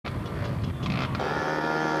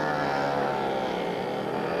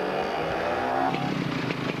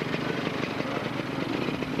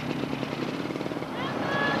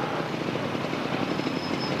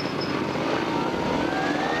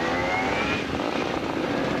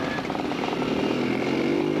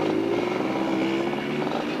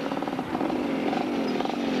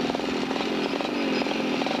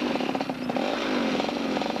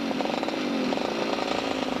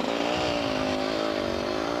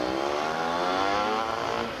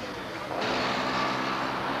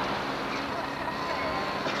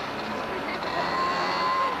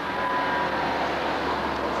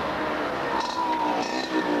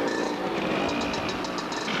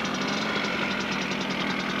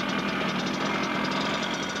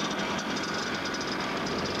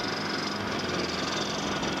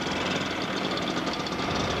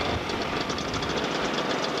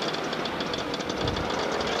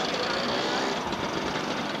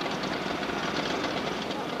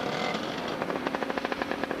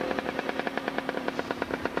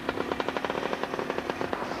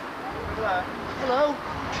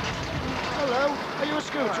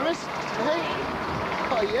scooterist? Hey?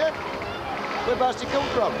 Oh, yeah? Whereabouts do you come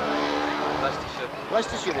from? Leicestershire.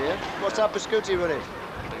 Leicestershire, here? What type of scooter are you running?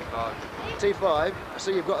 T5. T5? I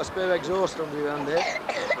see you've got a spare exhaust under your hand here.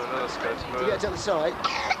 For another scooter. Do you get to the site?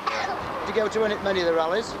 Yeah. Did you go to many of the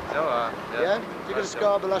rallies? Yeah. Yeah? Did you go to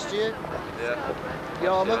Scarborough last year? Yeah.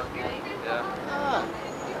 Yarmouth? Yeah. Ah.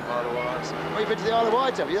 Isle of Wight. Well, you've been to the Isle of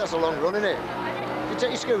Wight, have you? That's a long run, isn't it? Did you take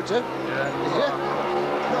your scooter? Yeah. Did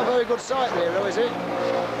you? Not a very good site there, though, is it?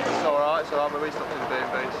 It's alright, so I'm at least up in the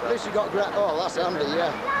B&B. So. At least you got oh, that's handy,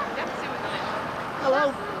 yeah.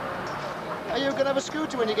 Hello. Are you going to have a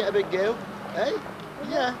scooter when you get a big girl? Hey?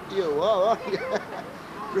 Yeah, you are, aren't you?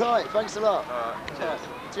 Right, thanks a lot. Alright, cheers.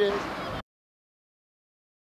 Cheers.